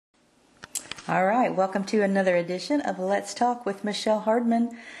All right, welcome to another edition of Let's Talk with Michelle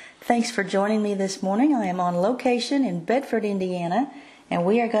Hardman. Thanks for joining me this morning. I am on location in Bedford, Indiana, and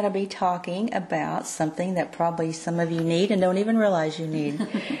we are going to be talking about something that probably some of you need and don't even realize you need.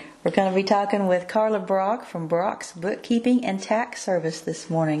 We're going to be talking with Carla Brock from Brock's Bookkeeping and Tax Service this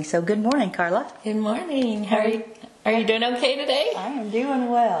morning. So good morning, Carla. Good morning. How are you? Are you doing okay today? I am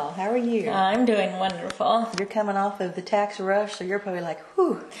doing well. How are you? I'm doing wonderful. You're coming off of the tax rush, so you're probably like,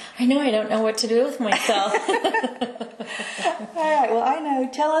 whew. I know, I don't know what to do with myself. All right, well, I know.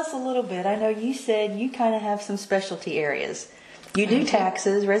 Tell us a little bit. I know you said you kind of have some specialty areas. You do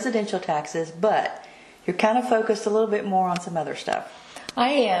taxes, residential taxes, but you're kind of focused a little bit more on some other stuff. I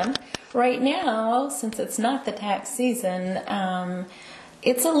am. Right now, since it's not the tax season,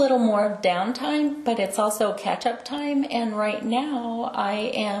 it's a little more downtime, but it's also catch-up time. And right now, I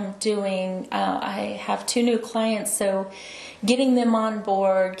am doing, I have 2 new clients, so getting them on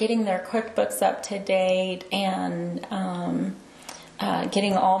board, getting their QuickBooks up to date, and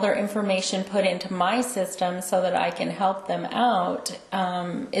getting all their information put into my system so that I can help them out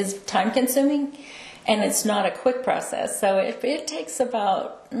is time-consuming, and it's not a quick process. So it takes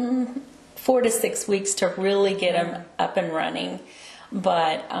about 4 to 6 weeks to really get them up and running.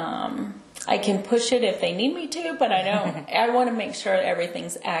 But I can push it if they need me to, but I don't. I want to make sure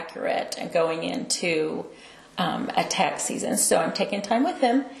everything's accurate and going into a tax season. So I'm taking time with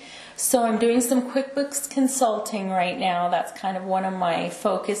them. So I'm doing some QuickBooks consulting right now. That's kind of one of my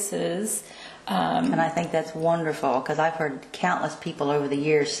focuses. And I think that's wonderful because I've heard countless people over the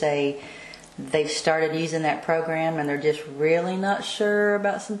years say they've started using that program and they're just really not sure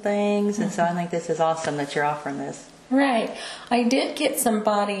about some things. And so I think this is awesome that you're offering this. Right. I did get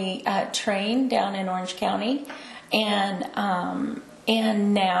somebody trained down in Orange County, and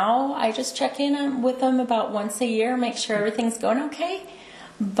now I just check in with them about once a year, make sure everything's going okay.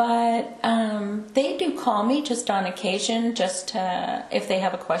 But they do call me just on occasion, just if they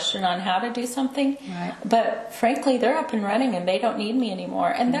have a question on how to do something. Right. But frankly, they're up and running and they don't need me anymore,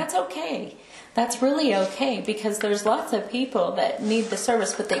 and that's okay. That's really okay because there's lots of people that need the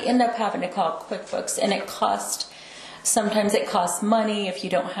service, but they end up having to call QuickBooks, and it costs. Sometimes it costs money if you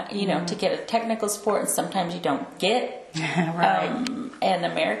don't have, to get a technical support, and sometimes you don't get right. An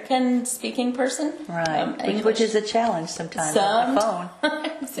American-speaking person. Right, which is a challenge sometimes on the phone.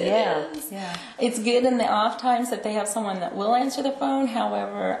 It is. Yeah. It's good in the off times that they have someone that will answer the phone.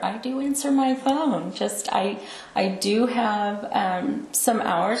 However, I do answer my phone. I do have some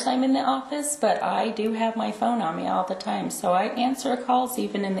hours I'm in the office, but I do have my phone on me all the time. So I answer calls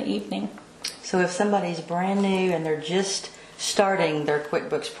even in the evening. So if somebody's brand new and they're just starting their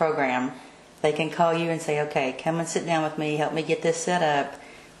QuickBooks program, they can call you and say, okay, come and sit down with me, help me get this set up,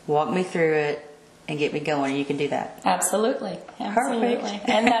 walk me through it, and get me going. You can do that. Absolutely. Perfect.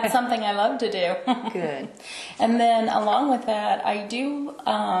 And that's something I love to do. Good. And then along with that, I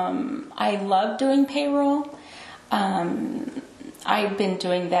love doing payroll. I've been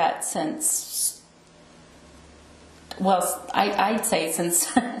doing that since... Well, I'd say since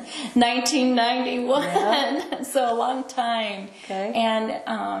 1991, yeah. So a long time. Okay.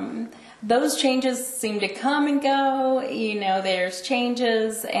 And those changes seem to come and go. There's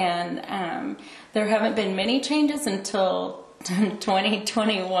changes, and there haven't been many changes until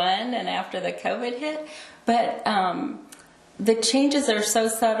 2021 and after the COVID hit. But the changes are so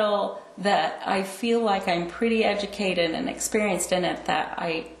subtle that I feel like I'm pretty educated and experienced in it that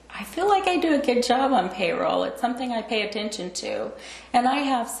I feel like I do a good job on payroll. It's something I pay attention to. And I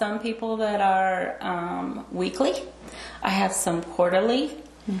have some people that are weekly. I have some quarterly.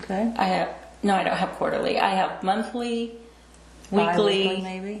 Okay. I don't have quarterly. I have monthly, weekly. Bi-weekly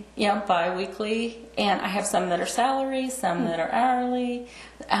maybe? Yeah, bi-weekly. And I have some that are salary, some that are hourly,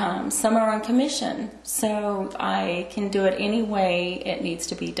 some are on commission. So I can do it any way it needs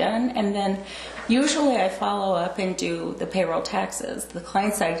to be done. And then usually I follow up and do the payroll taxes. The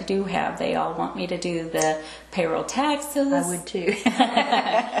clients I do have, they all want me to do the payroll taxes. I would too.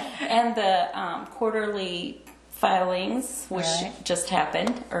 And the quarterly filings, which just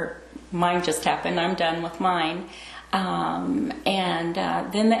happened, or mine just happened. I'm done with mine. And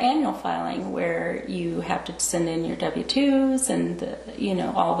then the annual filing, where you have to send in your W-2s and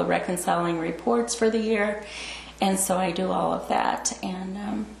all the reconciling reports for the year. And so I do all of that.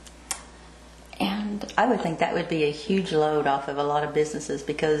 And I would think that would be a huge load off of a lot of businesses,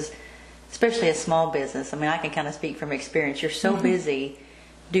 because especially a small business, I mean, I can kind of speak from experience. You're so busy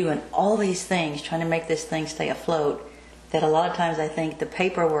doing all these things, trying to make this thing stay afloat, that a lot of times I think the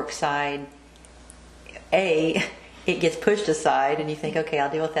paperwork side, it gets pushed aside and you think, okay, I'll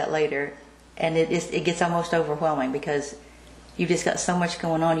deal with that later. And it gets almost overwhelming because you've just got so much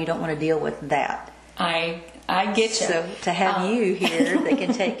going on, you don't want to deal with that. I get you. So to have you here that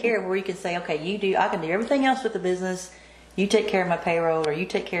can take care of, where you can say, okay, I can do everything else with the business. You take care of my payroll, or you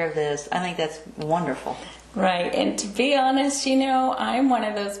take care of this. I think that's wonderful. Right. And to be honest, I'm one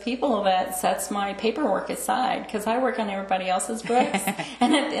of those people that sets my paperwork aside because I work on everybody else's books.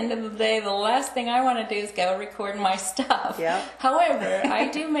 And at the end of the day, the last thing I want to do is go record my stuff. Yep. However, I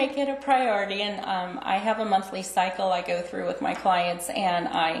do make it a priority, and I have a monthly cycle I go through with my clients, and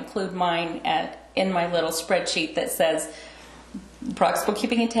I include mine in my little spreadsheet that says Brock's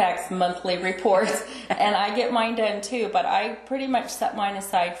Bookkeeping and Tax monthly reports, and I get mine done too, but I pretty much set mine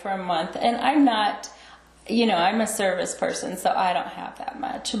aside for a month, and I'm not... I'm a service person, so I don't have that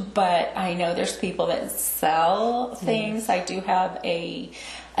much. But I know there's people that sell things. I do have an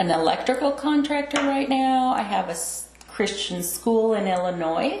electrical contractor right now. I have a Christian school in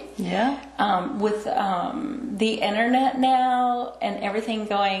Illinois. Yeah. With the internet now and everything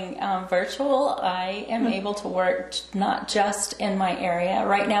going virtual, I am able to work not just in my area.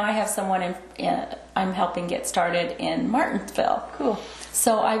 Right now I have someone I'm helping get started in Martinsville. Cool.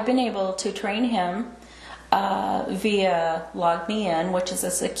 So I've been able to train him via LogMeIn, which is a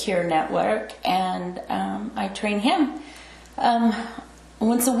secure network, and I train him.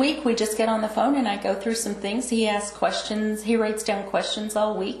 Once a week, we just get on the phone and I go through some things. He asks questions. He writes down questions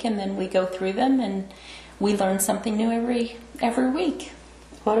all week, and then we go through them, and we learn something new every week.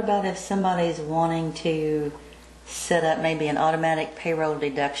 What about if somebody's wanting to set up maybe an automatic payroll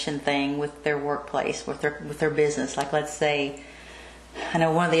deduction thing with their workplace, with their business? Like, let's say, I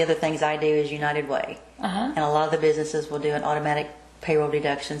know one of the other things I do is United Way. And a lot of the businesses will do an automatic payroll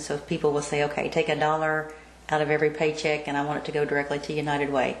deduction. So people will say, okay, take $1 out of every paycheck and I want it to go directly to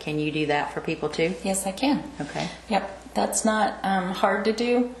United Way. Can you do that for people too? Yes, I can. Okay. Yep. That's not hard to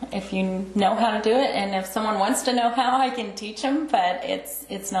do if you know how to do it. And if someone wants to know how, I can teach them. But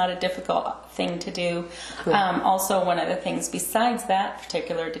it's not a difficult thing to do. Cool. Also, one of the things besides that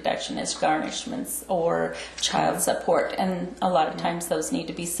particular deduction is garnishments or child support. And a lot of times those need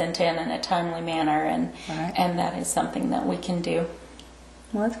to be sent in a timely manner. And that is something that we can do.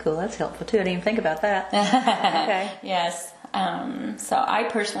 Well, that's cool. That's helpful too. I didn't even think about that. Okay. Yes. So I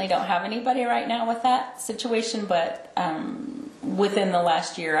personally don't have anybody right now with that situation, but within the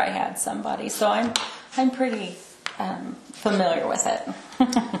last year I had somebody. So I'm pretty familiar with it.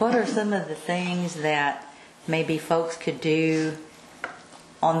 What are some of the things that maybe folks could do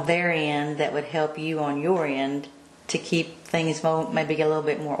on their end that would help you on your end to keep things maybe get a little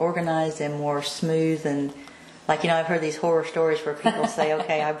bit more organized and more smooth? And like, I've heard these horror stories where people say,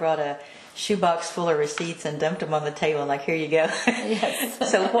 okay, I brought a shoebox full of receipts and dumped them on the table, like, here you go.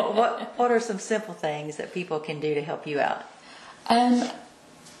 Yes. So what are some simple things that people can do to help you out?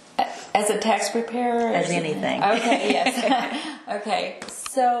 As a tax preparer? As anything. Okay, yes. Okay.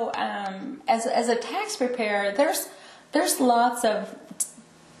 So as a tax preparer, there's lots of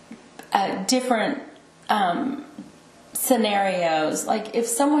different scenarios. Like if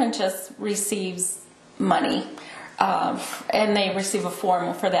someone just receives money and they receive a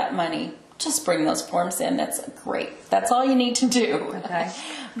form for that money, just bring those forms in. That's great. That's all you need to do. Okay.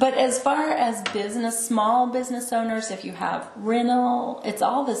 But as far as small business owners, if you have rental, it's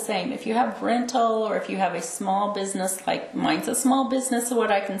all the same. If you have rental or if you have a small business, like mine's a small business,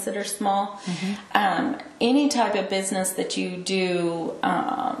 what I consider small, any type of business that you do,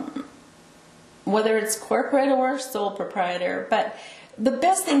 whether it's corporate or sole proprietor, but the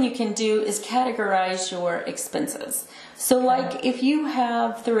best thing you can do is categorize your expenses. So like if you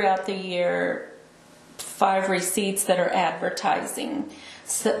have throughout the year 5 receipts that are advertising,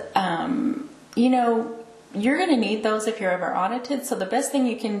 so, you're going to need those if you're ever audited. So the best thing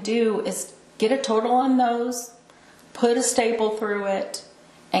you can do is get a total on those, put a staple through it,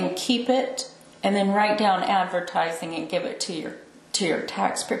 and keep it, and then write down advertising and give it to your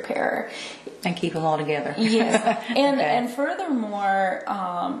tax preparer. And keep them all together. Yes. And okay. And furthermore,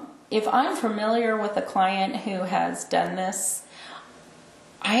 if I'm familiar with a client who has done this,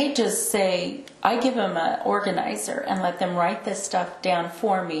 I just say, I give them an organizer and let them write this stuff down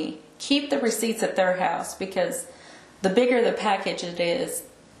for me. Keep the receipts at their house, because the bigger the package it is,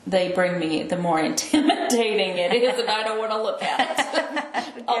 they bring me, the more intimidating it is, and I don't want to look at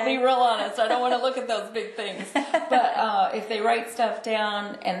it. Okay. I'll be real honest. I don't want to look at those big things. But if they write stuff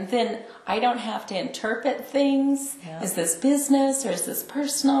down, and then I don't have to interpret things. Yeah. Is this business or is this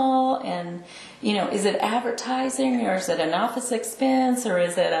personal? And, is it advertising or is it an office expense or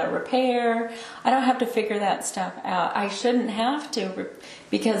is it a repair? I don't have to figure that stuff out. I shouldn't have to,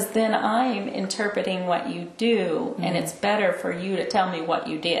 because then I'm interpreting what you do, and it's better for you to tell me what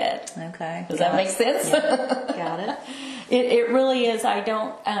you did. Okay. Does that make sense? Yeah. Got it. It really is. I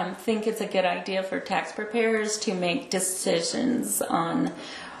don't think it's a good idea for tax preparers to make decisions on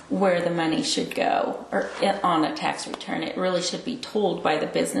where the money should go or on a tax return. It really should be told by the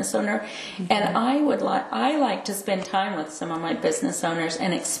business owner. And I like to spend time with some of my business owners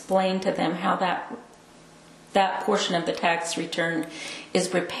and explain to them how that portion of the tax return is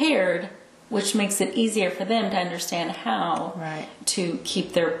prepared, which makes it easier for them to understand how to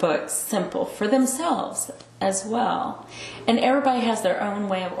keep their books simple for themselves as well. And everybody has their own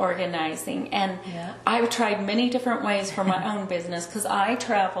way of organizing. And I've tried many different ways for my own business, because I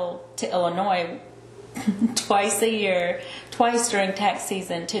travel to Illinois twice a year, twice during tax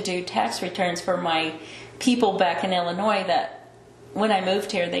season, to do tax returns for my people back in Illinois that when I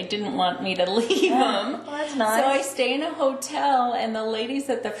moved here, they didn't want me to leave them. Well, that's nice. So I stay in a hotel, and the ladies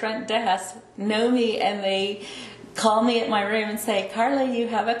at the front desk know me, and they call me at my room and say, Carla, you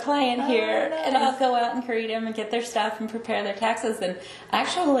have a client here. Nice. And I'll go out and greet them and get their stuff and prepare their taxes. And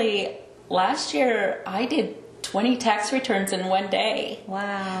actually, last year, I did 20 tax returns in one day.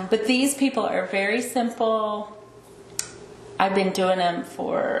 Wow. But these people are very simple. I've been doing them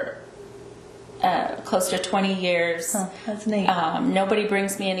for close to 20 years. Huh, that's neat. Nobody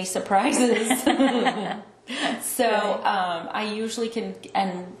brings me any surprises. So I usually can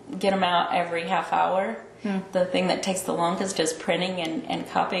get them out every half hour. The thing that takes the longest is printing and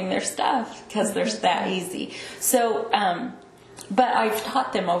copying their stuff, because they're that easy. So, but I've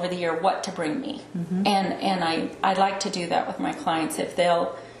taught them over the year what to bring me. And I like to do that with my clients if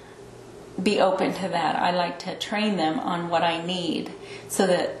they'll be open to that. I like to train them on what I need so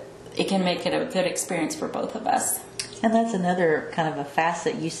that it can make it a good experience for both of us. And that's another kind of a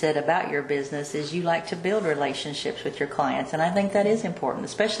facet you said about your business, is you like to build relationships with your clients. And I think that is important,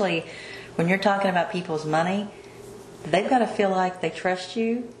 especially when you're talking about people's money. They've got to feel like they trust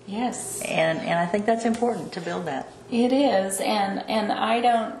you. Yes. And I think that's important to build that. It is. And I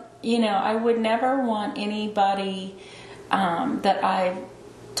don't, I would never want anybody that I've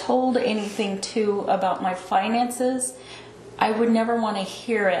told anything to about my finances, I would never want to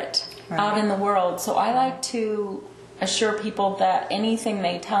hear it out in the world. So I like to assure people that anything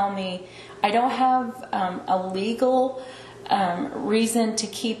they tell me, I don't have a legal reason to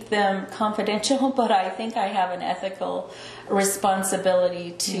keep them confidential, but I think I have an ethical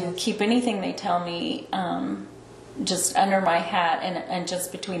responsibility to keep anything they tell me just under my hat and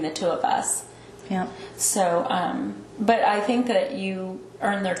just between the two of us. Yeah. So, but I think that you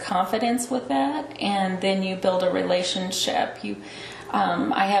earn their confidence with that, and then you build a relationship.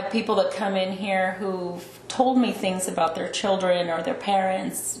 I have people that come in here who've told me things about their children or their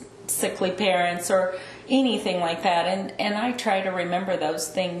parents, sickly parents, or anything like that, and I try to remember those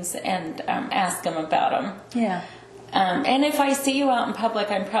things and ask them about them. Yeah. And if I see you out in public,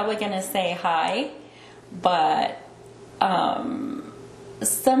 I'm probably going to say hi, but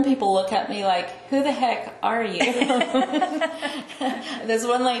some people look at me like, who the heck are you? This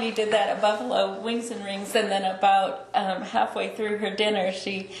one lady did that at Buffalo Wings and Rings, and then about halfway through her dinner,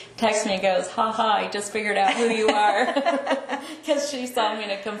 she texts me and goes, ha ha, I just figured out who you are. Because she saw me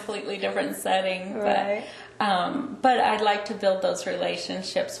in a completely different setting. Right. But I'd like to build those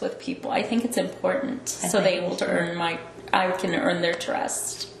relationships with people. I think it's important, so they will I can earn their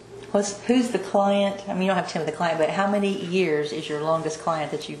trust. Who's the client? I mean, you don't have to tell me the client, but how many years is your longest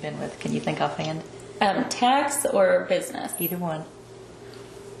client that you've been with? Can you think offhand? Tax or business? Either one.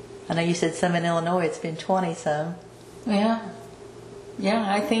 I know you said some in Illinois. It's been 20 some. Yeah.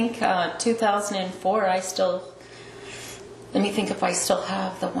 I think 2004. Let me think if I still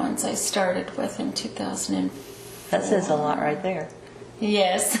have the ones I started with in 2004. That says a lot right there.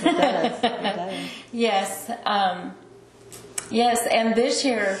 Yes. It does. It does. Yes. Yes, and this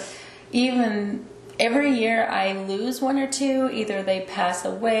year, even every year I lose one or two. Either they pass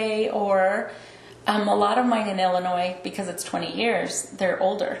away, or a lot of mine in Illinois, because it's 20 years, they're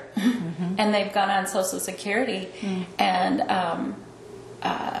older. And they've gone on Social Security. And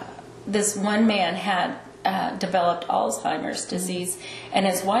this one man had developed Alzheimer's disease, and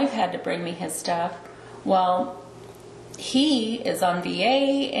his wife had to bring me his stuff. Well, he is on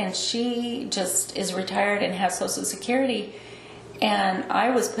VA, and she just is retired and has Social Security. And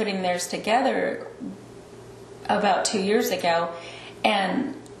I was putting theirs together about 2 years ago,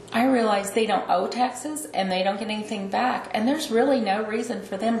 and I realized they don't owe taxes and they don't get anything back. And there's really no reason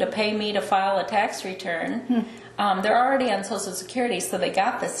for them to pay me to file a tax return. They're already on Social Security, so they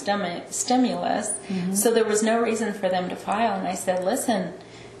got the stimulus. So there was no reason for them to file. And I said, listen,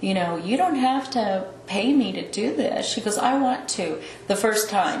 you don't have to pay me to do this. She goes, I want to, the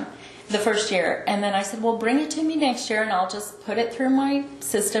first year. And then I said, well, bring it to me next year and I'll just put it through my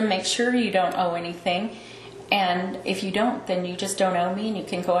system, make sure you don't owe anything. And if you don't, then you just don't owe me and you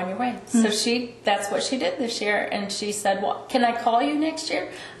can go on your way. So that's what she did this year. And she said, well, can I call you next year?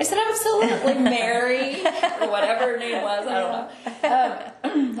 I said, absolutely, Mary, or whatever her name was. I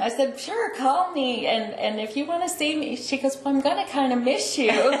don't know. I said, sure, call me. And if you want to see me, she goes, well, I'm going to kind of miss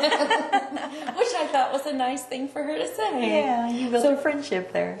you. Which I thought was a nice thing for her to say. Yeah, you built a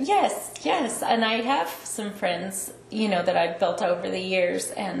friendship there. Yes. And I have some friends, that I've built over the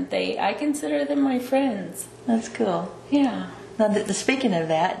years, and I consider them my friends. That's cool. Yeah. Now, speaking of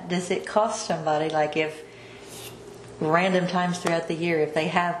that, does it cost somebody, like if random times throughout the year, if they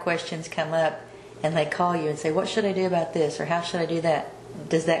have questions come up and they call you and say, what should I do about this, or how should I do that?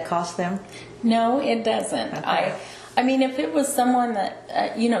 Does that cost them? No, it doesn't. Okay. I mean, if it was someone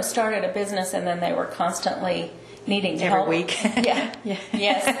that, started a business and then they were constantly needing help. Every week. Yeah. Yeah.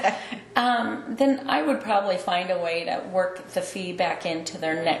 Yes. Then I would probably find a way to work the fee back into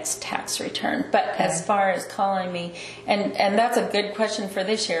their next tax return. But as far as calling me, and that's a good question for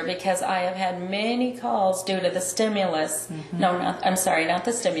this year, because I have had many calls due to the stimulus. No, I'm sorry, not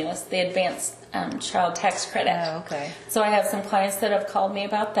the stimulus, the advanced child tax credit. Oh, okay. So I have some clients that have called me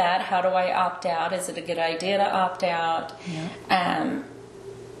about that. How do I opt out? Is it a good idea to opt out? Yeah.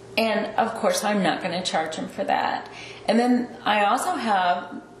 And of course, I'm not going to charge them for that. And then I also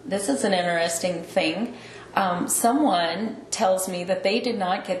have, this is an interesting thing, someone tells me that they did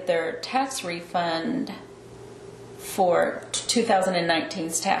not get their tax refund for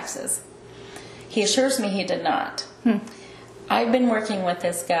 2019's taxes. He assures me he did not. I've been working with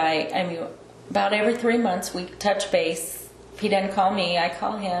this guy, about every 3 months we touch base. If he doesn't call me, I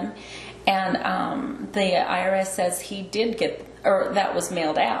call him. And the IRS says he did get, or that was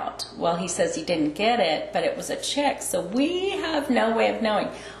mailed out. Well, he says he didn't get it, but it was a check. So we have no way of knowing.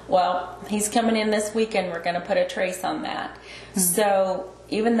 Well, he's coming in this weekend. We're going to put a trace on that. So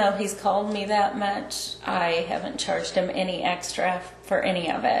even though he's called me that much, I haven't charged him any extra for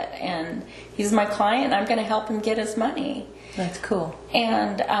any of it. And he's my client. I'm going to help him get his money. That's cool.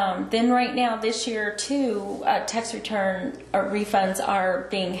 And then right now, this year too, tax return refunds are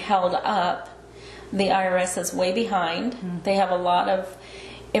being held up. The IRS is way behind. They have a lot of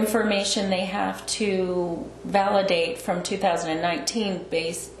information they have to validate from 2019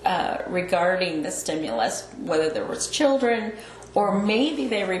 based regarding the stimulus, whether there was children or maybe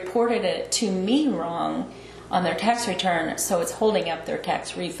they reported it to me wrong on their tax return, so it's holding up their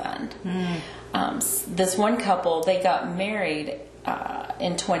tax refund. This one couple, they got married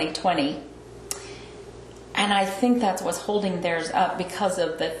in 2020, and I think that's what's holding theirs up because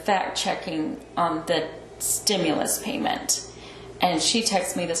of the fact checking on the stimulus payment. And she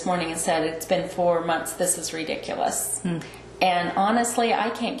texted me this morning and said, it's been 4 months, this is ridiculous. And honestly, I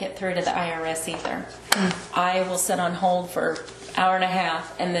can't get through to the IRS either. I will sit on hold for hour and a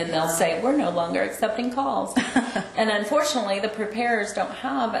half, and then they'll say, we're no longer accepting calls. And unfortunately, the preparers don't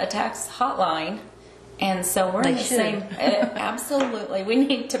have a tax hotline, and so we're in the same. Absolutely, we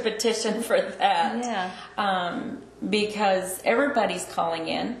need to petition for that. Because everybody's calling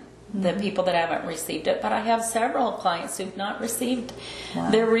in, the people that haven't received it, but I have several clients who've not received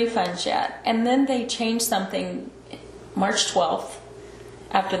their refunds yet. And then they changed something March 12th,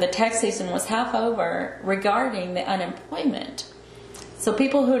 after the tax season was half over, regarding the unemployment. So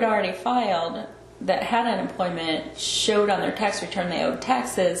people who'd already filed that had unemployment showed on their tax return they owed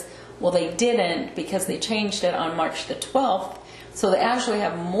taxes. Well, they didn't because they changed it on March the 12th. So they actually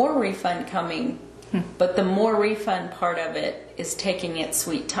have more refund coming, but the more refund part of it is taking its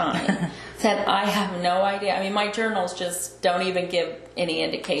sweet time. Said, I have no idea. I mean, my journals just don't even give any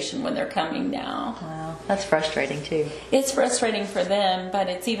indication when they're coming now. Wow, that's frustrating too. It's frustrating for them, but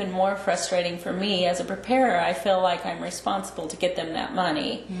it's even more frustrating for me. As a preparer, I feel like I'm responsible to get them that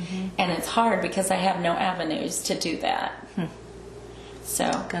money. And it's hard because I have no avenues to do that. So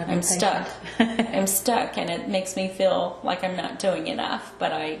I'm stuck. I'm stuck, and it makes me feel like I'm not doing enough,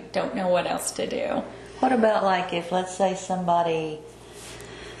 but I don't know what else to do. What about, like, if, let's say, somebody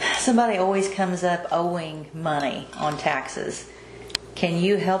always comes up owing money on taxes? Can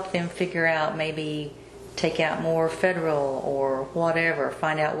you help them figure out, maybe take out more federal or whatever,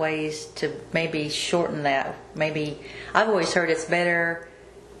 find out ways to maybe shorten that? Maybe, I've always heard it's better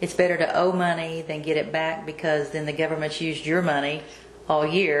to owe money than get it back, because then the government's used your money all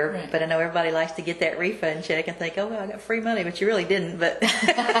year. Right. But I know everybody likes to get that refund check and think, oh, well, I got free money, but you really didn't. But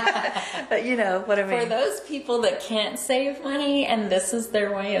but you know what I mean. For those people that can't save money and this is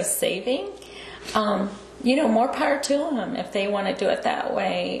their way of saving, more power to them if they want to do it that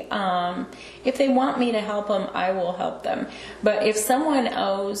way. If they want me to help them, I will help them. But if someone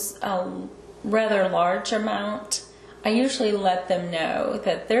owes a rather large amount, I usually let them know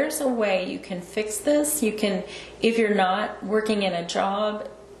that there's a way you can fix this. You can, if you're not working in a job,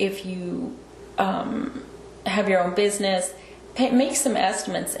 if you have your own business, make some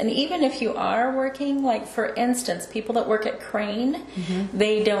estimates. And even if you are working, like for instance, people that work at Crane,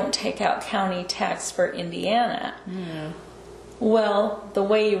 they don't take out county tax for Indiana. Well, the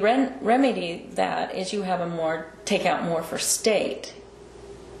way you remedy that is you have take out more for state,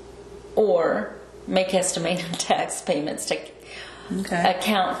 or make estimated tax payments to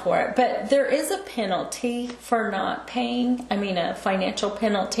account for it. But there is a penalty for not paying, a financial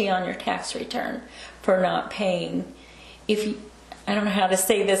penalty on your tax return for not paying. I don't know how to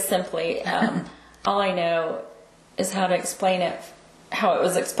say this simply. All I know is how to explain it, how it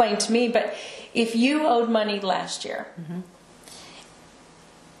was explained to me. But if you owed money last year,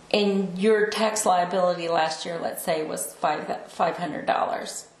 and your tax liability last year, let's say, was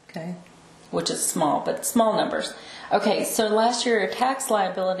 $500. Okay. Which is small, but small numbers. Okay, so last year your tax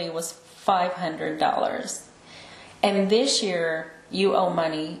liability was $500. And this year you owe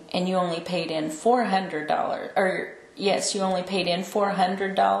money and you only paid in $400. Or, yes, you only paid in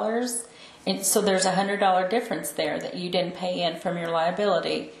 $400. And so there's a $100 difference there that you didn't pay in from your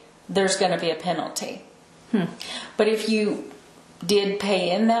liability. There's going to be a penalty. But if you did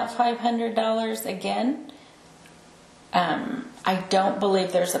pay in that $500 again, I don't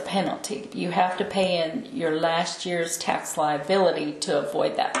believe there's a penalty. You have to pay in your last year's tax liability to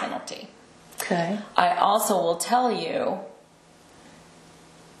avoid that penalty. Okay. I also will tell you,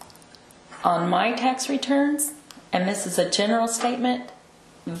 on my tax returns, and this is a general statement,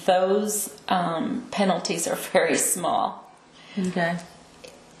 those penalties are very small. Okay.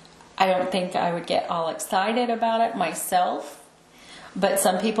 I don't think I would get all excited about it myself. But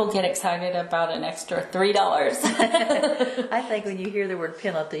some people get excited about an extra $3. I think when you hear the word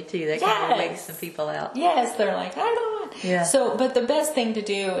penalty too, that kind of wakes some people out. Yes, they're like, I don't want. Yeah. So, but the best thing to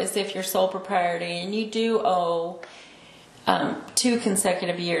do is if you're sole proprietor and you do owe 2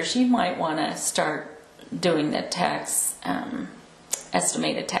 consecutive years, you might want to start doing the tax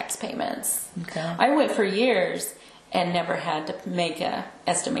estimated tax payments. Okay. I went for years and never had to make a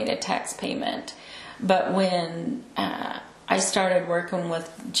estimated tax payment, but when I started working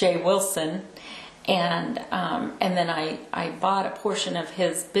with Jay Wilson, and then I bought a portion of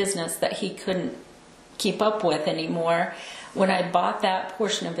his business that he couldn't keep up with anymore. When I bought that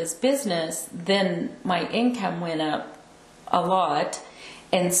portion of his business, then my income went up a lot,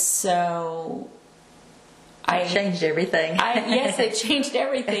 and so I changed everything. Yes, it changed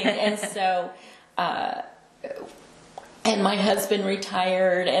everything, and so. And my husband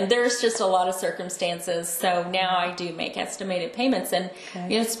retired, and there's just a lot of circumstances. So now I do make estimated payments, and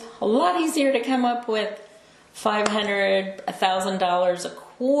it's a lot easier to come up with $500, $1,000 a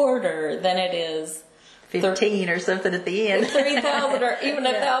quarter than it is 15 or something at the end. 3,000 or even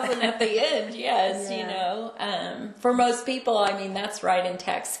 1,000 at the end. Yes, you know. For most people, that's right in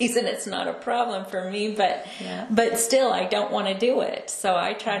tax season. It's not a problem for me, but still, I don't want to do it. So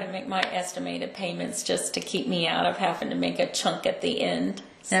I try to make my estimated payments just to keep me out of having to make a chunk at the end.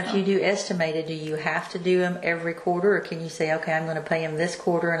 So. Now, if you do estimated, do you have to do them every quarter, or can you say, okay, I'm going to pay them this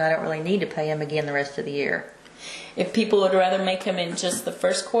quarter, and I don't really need to pay them again the rest of the year? If people would rather make them in just the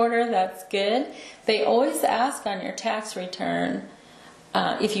first quarter, that's good. They always ask on your tax return,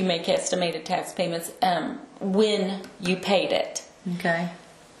 if you make estimated tax payments, when you paid it. Okay.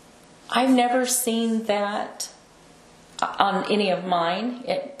 I've never seen that on any of mine.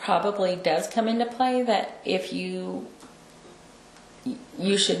 It probably does come into play that if you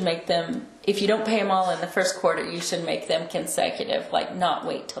should make them, if you don't pay them all in the first quarter, you should make them consecutive, like not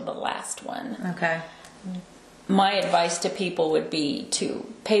wait till the last one. Okay. My advice to people would be to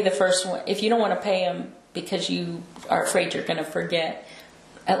pay the first one. If you don't want to pay them because you are afraid you're going to forget,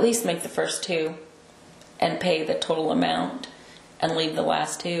 at least make the first 2 and pay the total amount and leave the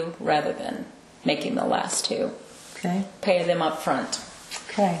last 2 rather than making the last 2. Okay. Pay them up front.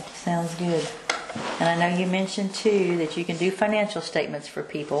 Okay, sounds good. And I know you mentioned too that you can do financial statements for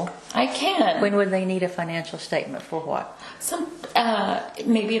people. I can. When would they need a financial statement for what?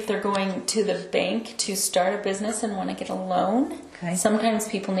 Maybe if they're going to the bank to start a business and want to get a loan. Okay. Sometimes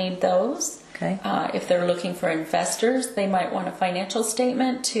people need those. Okay. If they're looking for investors, they might want a financial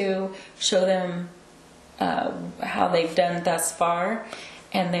statement to show them how they've done thus far,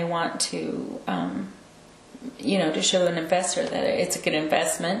 and they want to, to show an investor that it's a good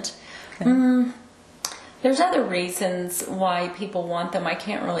investment. Okay. There's other reasons why people want them. I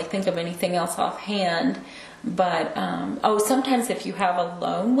can't really think of anything else offhand. But, sometimes if you have a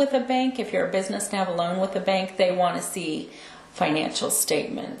loan with a bank, if you're a business and have a loan with a bank, they want to see financial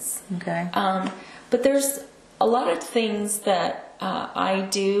statements. Okay. But there's a lot of things that I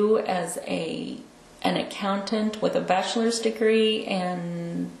do as an accountant with a bachelor's degree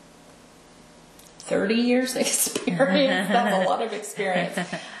and 30 years experience. That's a lot of experience.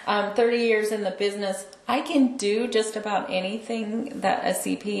 30 years in the business. I can do just about anything that a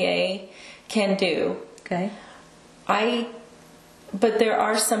CPA can do. Okay. But there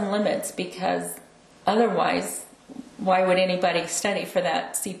are some limits, because otherwise, why would anybody study for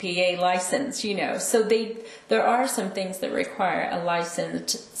that CPA license, So there are some things that require a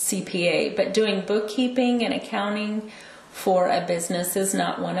licensed CPA, but doing bookkeeping and accounting for a business is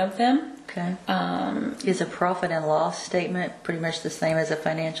not one of them. Okay. Is a profit and loss statement pretty much the same as a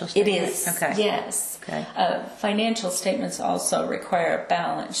financial statement? It is. Okay. Yes. Okay. Financial statements also require a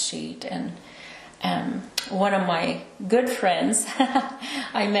balance sheet, and one of my good friends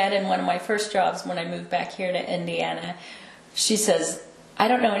I met in one of my first jobs when I moved back here to Indiana, she says, I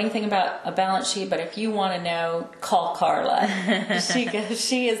don't know anything about a balance sheet, but if you want to know, call Carla.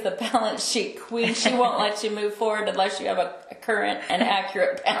 She is the balance sheet queen. She won't let you move forward unless you have a current and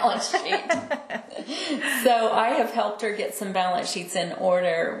accurate balance sheet. So I have helped her get some balance sheets in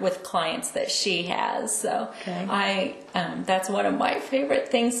order with clients that she has. So okay. That's one of my favorite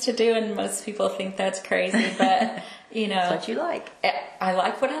things to do, and most people think that's crazy, but That's what you like. I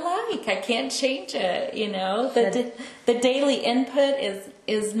like what I like. I can't change it. The daily input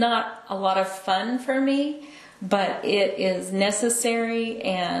is not a lot of fun for me, but it is necessary,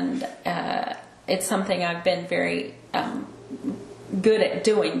 and it's something I've been very good at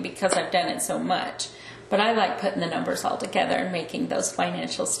doing because I've done it so much. But I like putting the numbers all together and making those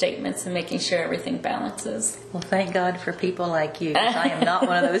financial statements and making sure everything balances. Well, thank God for people like you, because I am not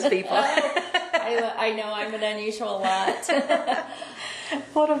one of those people. I know I'm an unusual lot.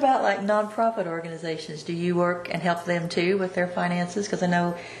 What about like nonprofit organizations? Do you work and help them too with their finances? Because I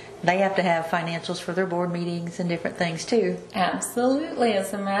know they have to have financials for their board meetings and different things too. Absolutely.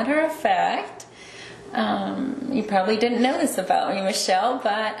 As a matter of fact, you probably didn't know this about me, Michelle,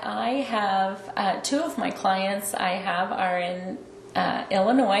 but I have two of my clients are in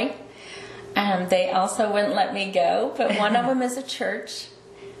Illinois. They also wouldn't let me go, but one of them is a church.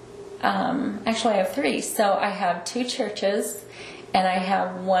 Actually, I have three. So I have two churches, and I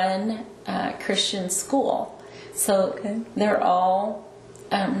have one Christian school. So they're all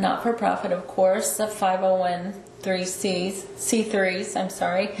not-for-profit, of course, the 501c3s,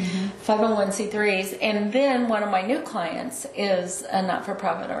 501c3s. And then one of my new clients is a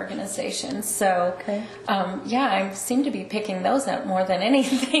not-for-profit organization. So, I seem to be picking those up more than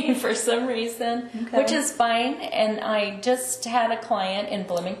anything for some reason, which is fine. And I just had a client in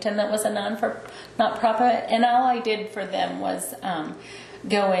Bloomington that was a not-profit, and all I did for them was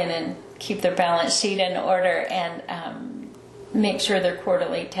go in and keep their balance sheet in order and make sure their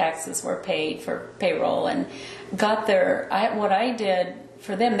quarterly taxes were paid for payroll, and got what I did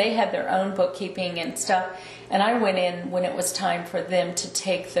for them, they had their own bookkeeping and stuff, and I went in when it was time for them to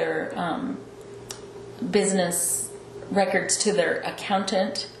take their business records to their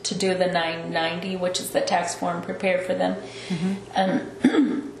accountant to do the 990, which is the tax form prepared for them.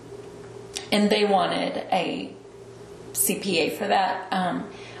 And they wanted a CPA for that.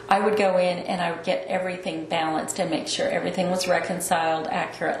 I would go in and I would get everything balanced and make sure everything was reconciled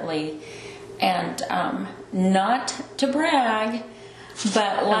accurately. And not to brag,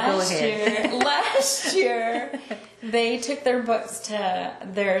 but last year they took their books to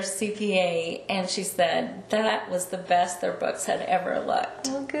their CPA, and she said that was the best their books had ever looked.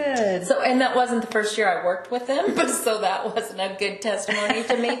 Oh, good. So, and that wasn't the first year I worked with them, but so that wasn't a good testimony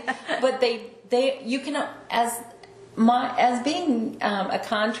to me. But you can, as being a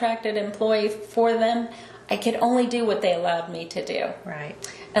contracted employee for them, I could only do what they allowed me to do. Right.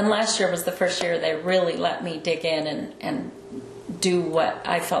 And last year was the first year they really let me dig in and do what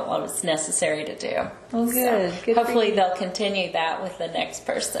I felt was necessary to do. Well, good. So good. Hopefully they'll continue that with the next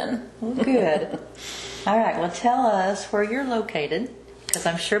person. Well, good. All right. Well, tell us where you're located, because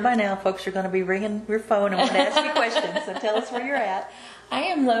I'm sure by now folks are going to be ringing your phone and want to ask you questions. So tell us where you're at. I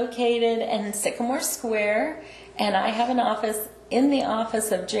am located in Sycamore Square, and I have an office in the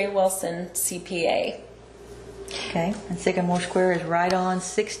office of J. Wilson CPA. Okay, and Sycamore Square is right on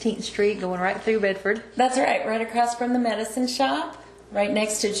 16th Street, going right through Bedford. That's right across from the medicine shop, right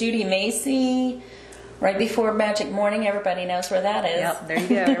next to Judy Macy, right before Magic Morning. Everybody knows where that is. Yep, there you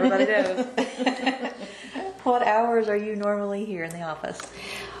go. Everybody knows. What hours are you normally here in the office?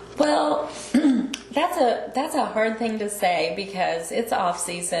 Well, that's a hard thing to say because it's off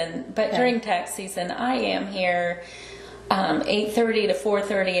season, but during tax season I am here 8:30 to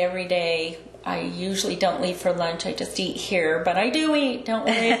 4:30 every day, I usually don't leave for lunch. I just eat here, but I do eat. Don't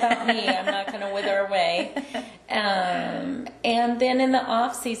worry about me. I'm not going to wither away. And then in the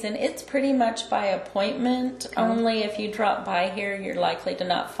off season, it's pretty much by appointment. Okay. Only if you drop by here, you're likely to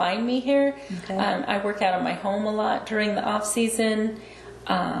not find me here. Okay. I work out of my home a lot during the off season,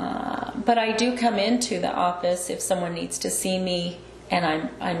 but I do come into the office if someone needs to see me, and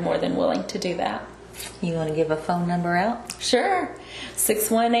I'm more than willing to do that. You want to give a phone number out? Sure.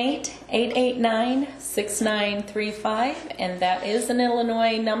 618-889-6935, and that is an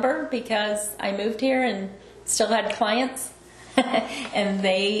Illinois number because I moved here and still had clients, and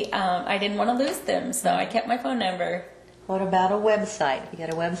I didn't want to lose them, so I kept my phone number. What about a website? You got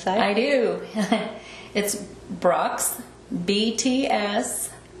a website? I do. It's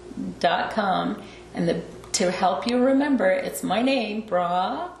brocksbts.com, and to help you remember, it's my name,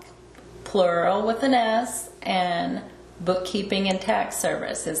 Brock, plural with an S, and Bookkeeping and Tax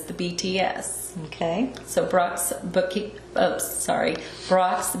Service is the BTS. Okay. So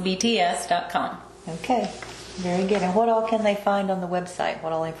brocksbts.com. Okay. Very good. And what all can they find on the website?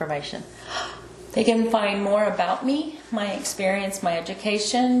 What all information? They can find more about me, my experience, my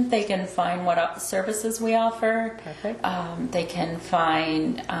education. They can find what services we offer. Perfect. They can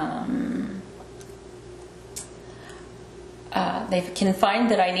find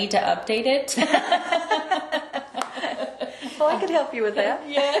that I need to update it. Well, I could help you with that.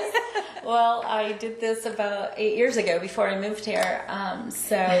 Yes. Well, I did this about 8 years ago before I moved here,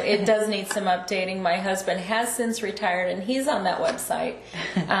 so it does need some updating. My husband has since retired, and he's on that website,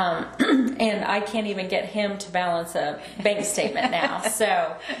 and I can't even get him to balance a bank statement now,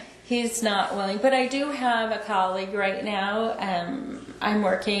 so he's not willing. But I do have a colleague right now. I'm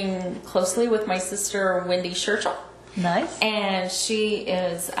working closely with my sister, Wendy Churchill. Nice. And she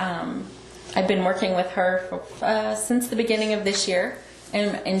is, I've been working with her since the beginning of this year,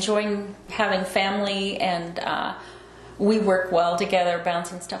 and enjoying having family, and we work well together,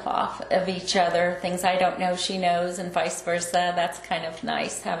 bouncing stuff off of each other. Things I don't know, she knows, and vice versa. That's kind of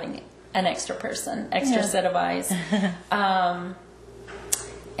nice, having an extra person, extra set of eyes. And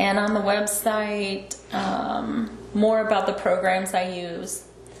on the website, more about the programs I use.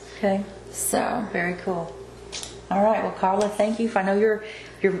 Okay. So very cool. All right. Well, Carla, thank you. I know you're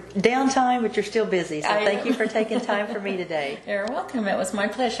downtime, but you're still busy. So thank you for taking time for me today. You're welcome. It was my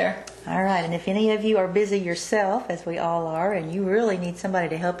pleasure. All right. And if any of you are busy yourself, as we all are, and you really need somebody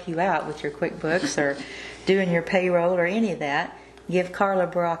to help you out with your QuickBooks or doing your payroll or any of that, give Carla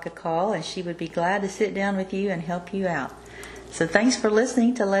Brock a call, and she would be glad to sit down with you and help you out. So thanks for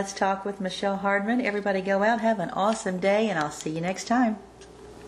listening to Let's Talk with Michelle Hardman. Everybody go out, have an awesome day, and I'll see you next time.